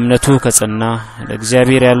በእምነቱ ከጸና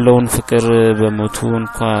ለእግዚአብሔር ያለውን ፍቅር በሞቱ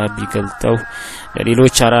እንኳን ቢገልጠው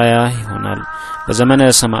ለሌሎች አርአያ ይሆናል። በዘመነ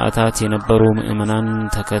ሰማዕታት የነበሩ ምእመናን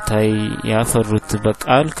ተከታይ ያፈሩት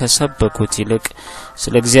በቃል ከሰበኩት ይልቅ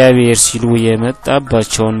ስለ እግዚአብሔር ሲሉ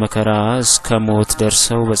የመጣባቸውን መከራ እስከ ሞት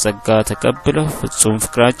ደርሰው በጸጋ ተቀብለው ፍጹም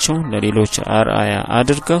ፍቅራቸውን ለሌሎች አርአያ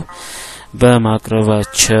አድርገው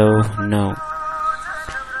በማቅረባቸው ነው።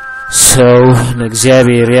 ሰው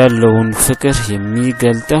ለእግዚአብሔር ያለውን ፍቅር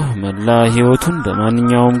የሚገልጠው መላ ሕይወቱን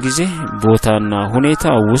በማንኛውም ጊዜ ቦታና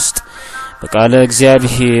ሁኔታ ውስጥ በቃለ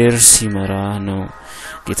እግዚአብሔር ሲመራ ነው።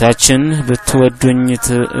 ጌታችን ብትወዱኝ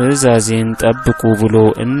ትእዛዜን ጠብቁ ብሎ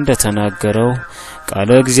እንደተናገረው ቃለ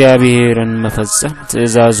እግዚአብሔርን መፈጸም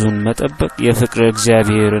ትእዛዙን መጠበቅ የፍቅር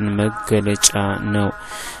እግዚአብሔርን መገለጫ ነው።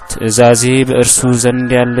 ትእዛዜ በእርሱ ዘንድ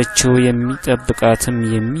ያለችው የሚጠብቃትም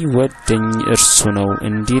የሚወደኝ እርሱ ነው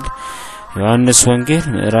እንዲል ዮሐንስ ወንጌል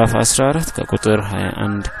ምእራፍ 14 ከቁጥር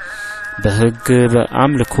 21። በሕግ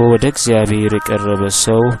በአምልኮ ወደ እግዚአብሔር የቀረበ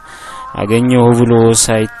ሰው አገኘው ብሎ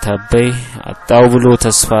ሳይታበይ አጣው ብሎ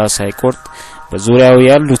ተስፋ ሳይቆርጥ በዙሪያው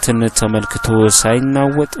ያሉትን ተመልክቶ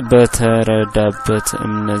ሳይናወጥ በተረዳበት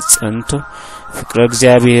እምነት ጸንቶ ፍቅረ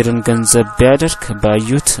እግዚአብሔርን ገንዘብ ቢያደርግ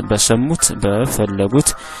ባዩት በሰሙት በፈለጉት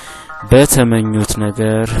በተመኙት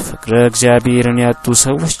ነገር ፍቅረ እግዚአብሔርን ያጡ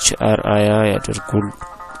ሰዎች አርአያ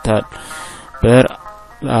ያደርጉታል።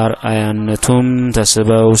 በአርአያነቱም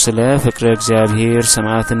ተስበው ስለ ፍቅረ እግዚአብሔር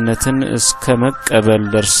ሰማዕትነትን እስከ መቀበል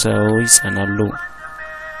ደርሰው ይጸናሉ።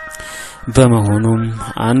 በመሆኑም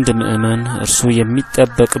አንድ ምእመን እርሱ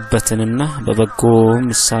የሚጠበቅበትንና በበጎ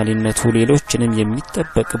ምሳሌነቱ ሌሎችንም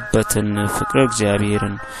የሚጠበቅበትን ፍቅረ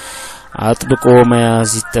እግዚአብሔርን አጥብቆ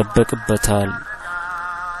መያዝ ይጠበቅበታል።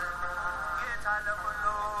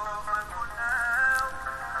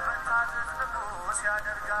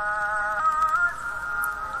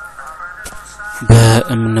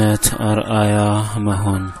 በእምነት አርአያ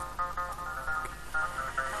መሆን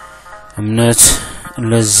እምነት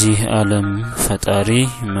ለዚህ ዓለም ፈጣሪ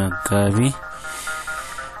መጋቢ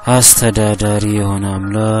አስተዳዳሪ የሆነ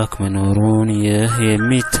አምላክ መኖሩን ይህ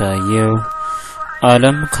የሚታየው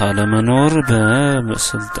ዓለም ካለመኖር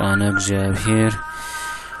በስልጣነ እግዚአብሔር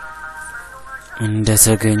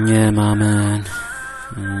እንደተገኘ ማመን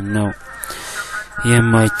ነው።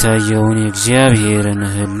 የማይታየውን የእግዚአብሔርን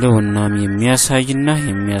ሕልውናም የሚያሳይና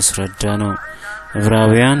የሚያስረዳ ነው።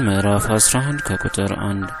 ዕብራውያን ምዕራፍ 11 ከቁጥር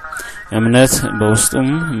 1። እምነት በውስጡም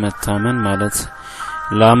መታመን ማለት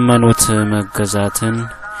ላመኑት መገዛትን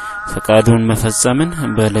ፈቃዱን መፈጸምን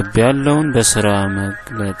በልብ ያለውን በሥራ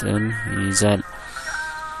መግለጥን ይይዛል።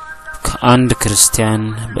 ከአንድ ክርስቲያን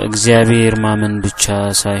በእግዚአብሔር ማመን ብቻ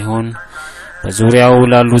ሳይሆን በዙሪያው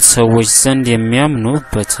ላሉት ሰዎች ዘንድ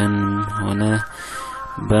የሚያምኑበትን ሆነ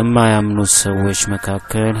በማያምኑት ሰዎች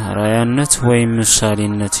መካከል አርአያነት ወይም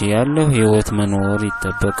ምሳሌነት ያለው ሕይወት መኖር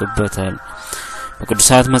ይጠበቅበታል።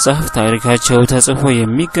 በቅዱሳት መጻሕፍት ታሪካቸው ተጽፎ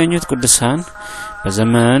የሚገኙት ቅዱሳን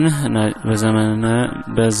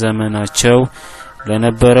በዘመናቸው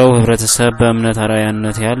ለነበረው ህብረተሰብ በእምነት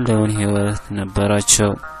አርአያነት ያለውን ሕይወት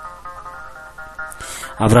ነበራቸው።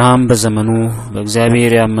 አብርሃም በዘመኑ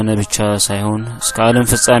በእግዚአብሔር ያመነ ብቻ ሳይሆን እስከ ዓለም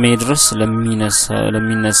ፍጻሜ ድረስ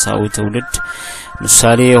ለሚነሳው ትውልድ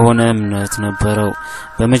ምሳሌ የሆነ እምነት ነበረው።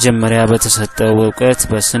 በመጀመሪያ በተሰጠው እውቀት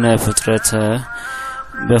በስነ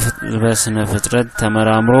ፍጥረት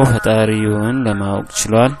ተመራምሮ ፈጣሪውን ለማወቅ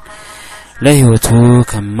ችሏል። ለሕይወቱ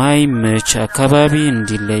ከማይመች አካባቢ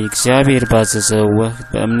እንዲለይ እግዚአብሔር ባዘዘው ወቅት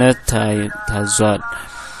በእምነት ታዟል።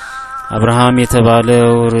 አብርሃም የተባለው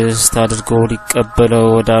ርስት አድርጎ ሊቀበለው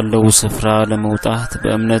ወዳለው ስፍራ ለመውጣት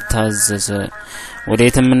በእምነት ታዘዘ።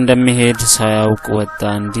 ወዴትም እንደሚሄድ ሳያውቅ ወጣ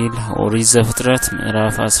እንዲል ኦሪት ዘፍጥረት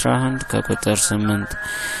ምዕራፍ 11 ከቁጥር 8።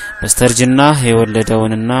 በስተርጅና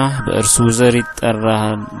የወለደውንና በእርሱ ዘር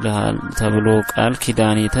ይጠራል ተብሎ ቃል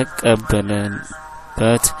ኪዳን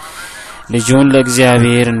የተቀበለበት ልጁን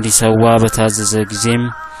ለእግዚአብሔር እንዲሰዋ በታዘዘ ጊዜም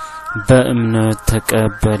በእምነት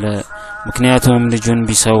ተቀበለ። ምክንያቱም ልጁን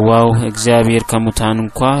ቢሰዋው እግዚአብሔር ከሙታን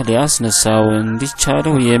እንኳን ሊያስነሳው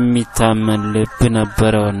እንዲቻለው የሚታመን ልብ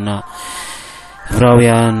ነበረውና።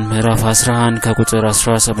 ዕብራውያን ምዕራፍ 11 ከቁጥር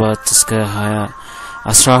 17 እስከ 20።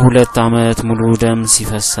 12 ዓመት ሙሉ ደም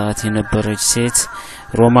ሲፈሳት የነበረች ሴት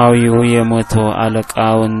ሮማዊው የሞቶ አለቃ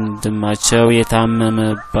ወንድማቸው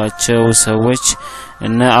የታመመባቸው ሰዎች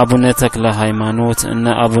እነ አቡነ ተክለ ሃይማኖት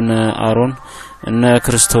እነ አቡነ አሮን እነ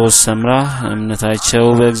ክርስቶስ ሰምራ እምነታቸው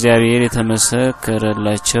በእግዚአብሔር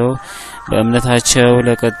የተመሰከረላቸው በእምነታቸው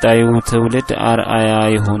ለቀጣዩ ትውልድ አርአያ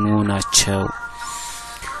የሆኑ ናቸው።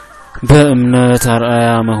 በእምነት አርአያ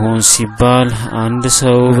መሆን ሲባል አንድ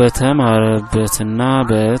ሰው በተማረበትና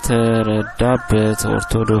በተረዳበት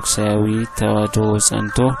ኦርቶዶክሳዊ ተዋህዶ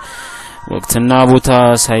ጸንቶ ወቅትና ቦታ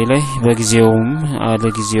ሳይለይ በጊዜውም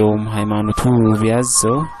አለጊዜውም ሃይማኖቱ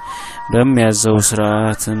ቢያዘው በሚያዘው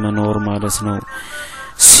ስርዓት መኖር ማለት ነው።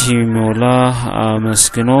 ሲሞላ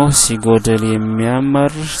አመስግኖ ሲጎደል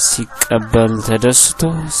የሚያመር ሲቀበል ተደስቶ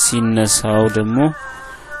ሲነሳው ደግሞ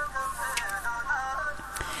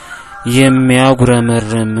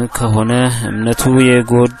የሚያጉረመርም ከሆነ እምነቱ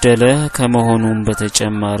የጎደለ ከመሆኑም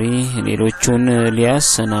በተጨማሪ ሌሎቹን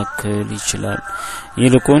ሊያሰናክል ይችላል።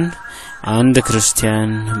 ይልቁን አንድ ክርስቲያን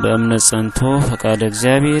በእምነት ጸንቶ ፈቃደ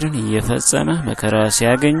እግዚአብሔርን እየፈጸመ መከራ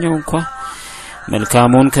ሲያገኘው እንኳን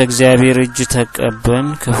መልካሙን ከእግዚአብሔር እጅ ተቀበልን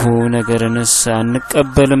ክፉ ነገርንስ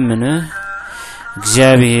አንቀበልምን?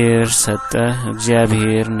 እግዚአብሔር ሰጠ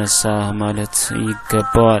እግዚአብሔር ነሳ ማለት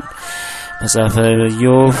ይገባዋል። መጽሐፈ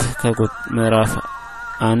ኢዮብ ምእራፍ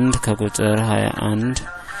 1 ከቁጥር 21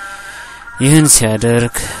 ይህን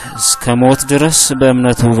ሲያደርግ እስከ ሞት ድረስ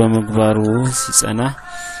በእምነቱ በምግባሩ ሲጸና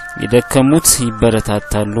የደከሙት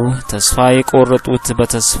ይበረታታሉ፣ ተስፋ የቆረጡት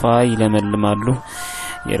በተስፋ ይለመልማሉ፣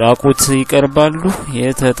 የራቁት ይቀርባሉ፣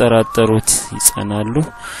 የተጠራጠሩት ይጸናሉ።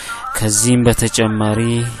 ከዚህም በተጨማሪ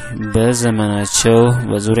በዘመናቸው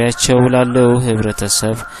በዙሪያቸው ላለው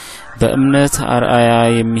ህብረተሰብ በእምነት አርአያ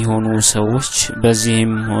የሚሆኑ ሰዎች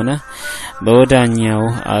በዚህም ሆነ በወዳኛው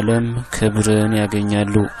ዓለም ክብርን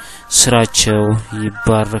ያገኛሉ፣ ስራቸው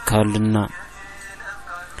ይባረካልና።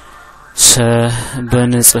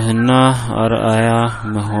 በንጽህና አርአያ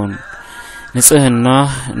መሆን ንጽህና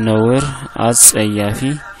ነውር አጸያፊ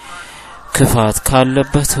ክፋት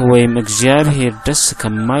ካለበት ወይም እግዚአብሔር ደስ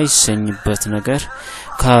ከማይሰኝበት ነገር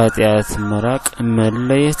ከኃጢአት መራቅ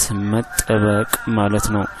መለየት መጠበቅ ማለት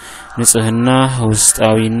ነው። ንጽህና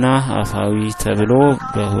ውስጣዊና አፋዊ ተብሎ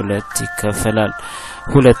በሁለት ይከፈላል።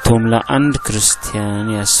 ሁለቱም ለአንድ ክርስቲያን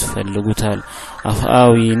ያስፈልጉታል።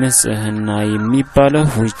 አፋዊ ንጽህና የሚባለው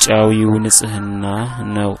ውጫዊው ንጽህና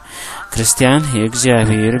ነው። ክርስቲያን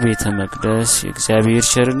የእግዚአብሔር ቤተ መቅደስ የእግዚአብሔር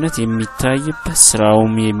ቸርነት የሚታይበት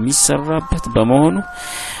ስራውም የሚሰራበት በመሆኑ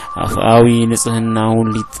አፋዊ ንጽህናውን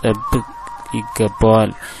ሊጠብቅ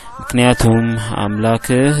ይገባዋል። ምክንያቱም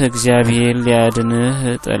አምላክህ እግዚአብሔር ሊያድንህ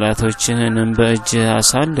ጠላቶችህንም በእጅህ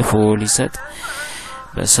አሳልፎ ሊሰጥ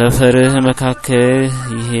በሰፈርህ መካከል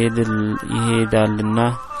ይሄዳልና።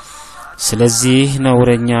 ስለዚህ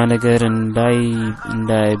ነውረኛ ነገር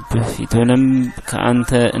እንዳይብህ ፊቱንም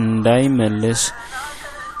ከአንተ እንዳይመልስ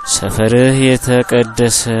ሰፈርህ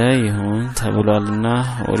የተቀደሰ ይሁን ተብሏልና።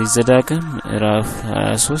 ኦሪት ዘዳግም ምእራፍ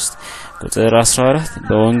 23 ቁጥር 14።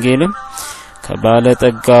 በወንጌልም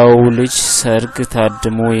ከባለጠጋው ልጅ ሰርግ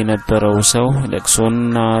ታድሞ የነበረው ሰው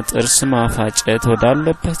ለቅሶና ጥርስ ማፋጨት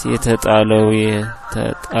ወዳለበት የተጣለው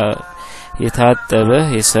የታጠበ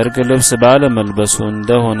የሰርግ ልብስ ባለመልበሱ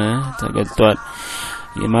እንደሆነ ተገልጧል።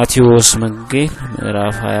 የማቴዎስ ወንጌል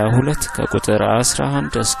ምዕራፍ 22 ከቁጥር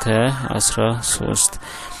 11 እስከ 13።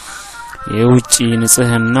 የውጪ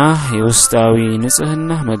ንጽህና የውስጣዊ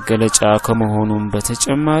ንጽህና መገለጫ ከመሆኑም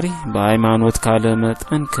በተጨማሪ በሃይማኖት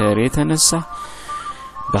ካለመጠንከር የተነሳ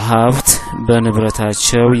በሀብት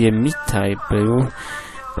በንብረታቸው የሚታበዩ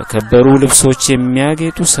በከበሩ ልብሶች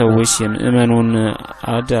የሚያጌጡ ሰዎች የምእመኑን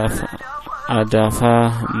አዳፋ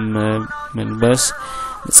መልበስ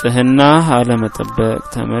ንጽህና አለመጠበቅ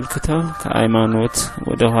ተመልክተው ከሃይማኖት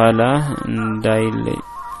ወደ ኋላ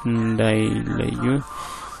እንዳይለዩ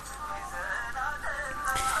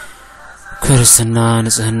ክርስትና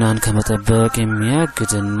ንጽህናን ከመጠበቅ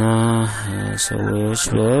የሚያግድና ሰዎች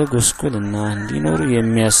በጉስቁልና እንዲኖሩ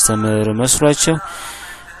የሚያስተምር መስሏቸው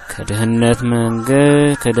ከደህነት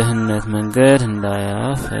መንገድ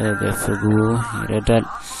እንዳያፈገፍጉ ይረዳል።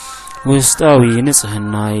 ውስጣዊ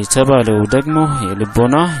ንጽህና የተባለው ደግሞ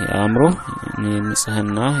የልቦና የአእምሮ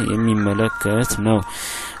ንጽህና የሚመለከት ነው።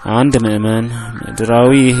 አንድ ምእመን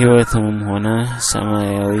ምድራዊ ህይወቱም ሆነ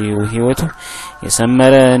ሰማያዊ ህይወቱ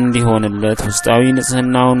የሰመረ እንዲሆንለት ውስጣዊ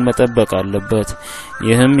ንጽህናውን መጠበቅ አለበት።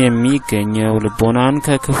 ይህም የሚገኘው ልቦናን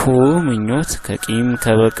ከክፉ ምኞት፣ ከቂም፣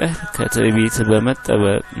 ከበቀል፣ ከትዕቢት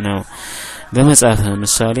በመጠበቅ ነው። በመጽሐፈ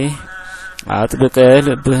ምሳሌ አጥብቀህ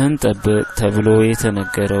ልብህን ጠብቅ ተብሎ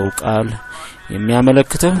የተነገረው ቃል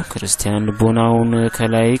የሚያመለክተው ክርስቲያን ልቦናውን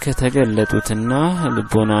ከላይ ከተገለጡትና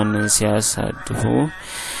ልቦናን ሲያሳድፉ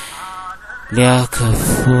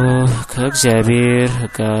ሊያከፉ ከእግዚአብሔር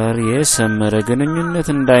ጋር የሰመረ ግንኙነት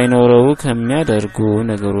እንዳይኖረው ከሚያደርጉ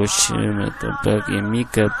ነገሮች መጠበቅ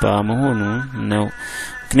የሚገባ መሆኑ ነው።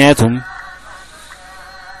 ምክንያቱም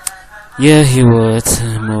የህይወት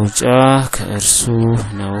መውጫ ከእርሱ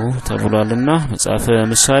ነው ተብሏልና መጽሐፈ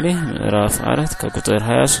ምሳሌ ምእራፍ 4 ከቁጥር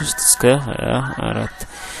 23 እስከ 24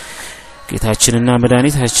 ጌታችንና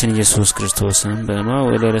መድኃኒታችን ኢየሱስ ክርስቶስን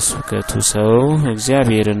በማወለደ ስብከቱ ሰው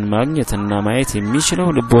እግዚአብሔርን ማግኘትና ማየት የሚችለው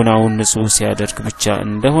ልቦናውን ንጹህ ሲያደርግ ብቻ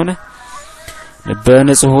እንደሆነ ልበ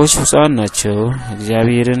ንጹሖች ፍጹማን ናቸው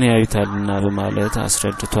እግዚአብሔርን ያዩታልና በማለት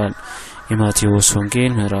አስረድቷል። የማቴዎስ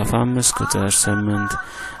ወንጌል ምዕራፍ 5 ቁጥር 8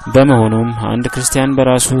 በመሆኑም አንድ ክርስቲያን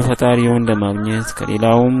በራሱ ፈጣሪውን ለማግኘት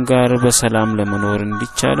ከሌላውም ጋር በሰላም ለመኖር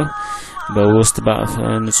እንዲቻለው በውስጥ በአፈ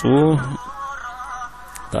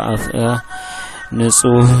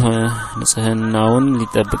ንጽህናውን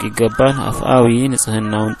ሊጠብቅ ይገባል። አፍአዊ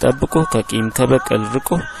ንጽህናውን ጠብቆ ከቂም ከበቀል ርቆ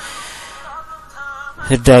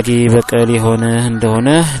ህዳጌ በቀል የሆነ እንደሆነ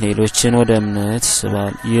ሌሎችን ወደ እምነት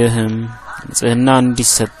ይስባል። ይህም ንጽህና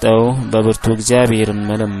እንዲሰጠው በብርቱ እግዚአብሔርን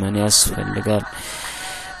መለመን ያስፈልጋል።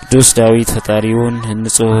 ቅዱስ ዳዊት ፈጣሪውን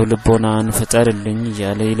ንጹህ ልቦናን ፍጠርልኝ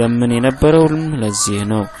እያለ ይለምን የነበረውም ለዚህ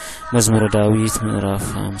ነው። መዝሙረ ዳዊት ምዕራፍ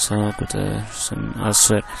 50 ቁጥር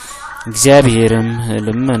 10 እግዚአብሔርም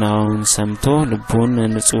ልመናውን ሰምቶ ልቡን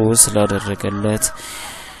ንጹህ ስላደረገለት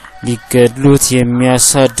ሊገድሉት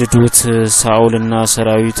የሚያሳድዱት ሳኦልና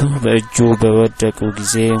ሰራዊቱ በእጁ በወደቁ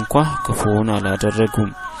ጊዜ እንኳን ክፉን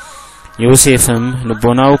አላደረጉም። ዮሴፍም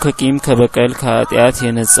ልቦናው ከቂም ከበቀል ከኃጢአት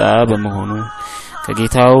የነጻ በመሆኑ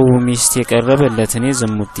ከጌታው ሚስት የቀረበለትን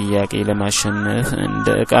የዝሙት ጥያቄ ለማሸነፍ እንደ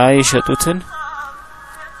ዕቃ የሸጡትን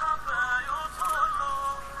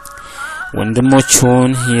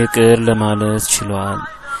ወንድሞቹን ይቅር ለማለት ችሏል።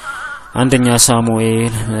 አንደኛ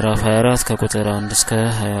ሳሙኤል ምዕራፍ 24 ከቁጥር 1 እስከ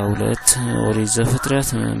 22 ኦሪት ዘፍጥረት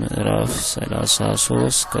ምዕራፍ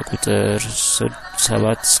 33 ከቁጥር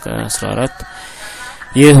 7 እስከ 14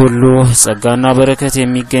 ይህ ሁሉ ጸጋና በረከት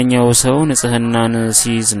የሚገኘው ሰው ንጽህናን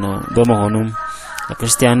ሲይዝ ነው። በመሆኑም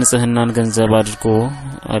ክርስቲያን ንጽህናን ገንዘብ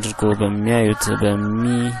አድርጎ በሚያዩት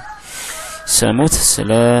በሚሰሙት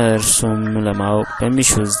ስለ እርሱም ለማወቅ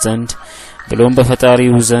በሚሹት ዘንድ ብሎም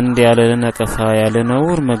በፈጣሪው ዘንድ ያለ ነቀፋ ያለ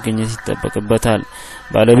ነውር መገኘት ይጠበቅበታል።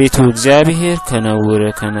 ባለቤቱ እግዚአብሔር ከነውር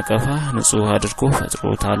ከነቀፋ ንጹህ አድርጎ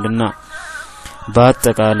ፈጥሮታልና።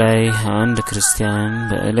 በአጠቃላይ አንድ ክርስቲያን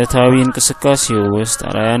በዕለታዊ እንቅስቃሴው ውስጥ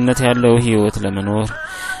አርአያነት ያለው ህይወት ለመኖር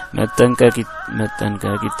መጠንቀቅ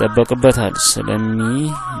ይጠበቅበታል።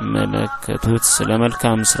 ስለሚመለከቱት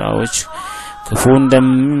ስለመልካም ስራዎች ክፉ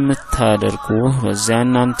እንደምታደርጉ በዚያ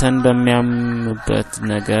እናንተን በሚያምኑበት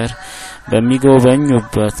ነገር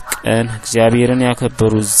በሚጎበኙበት ቀን እግዚአብሔርን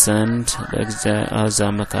ያከበሩ ዘንድ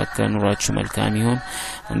በአሕዛብ መካከል ኑሯችሁ መልካም ይሁን።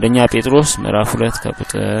 አንደኛ ጴጥሮስ ምዕራፍ 2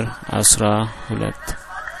 ከቁጥር 12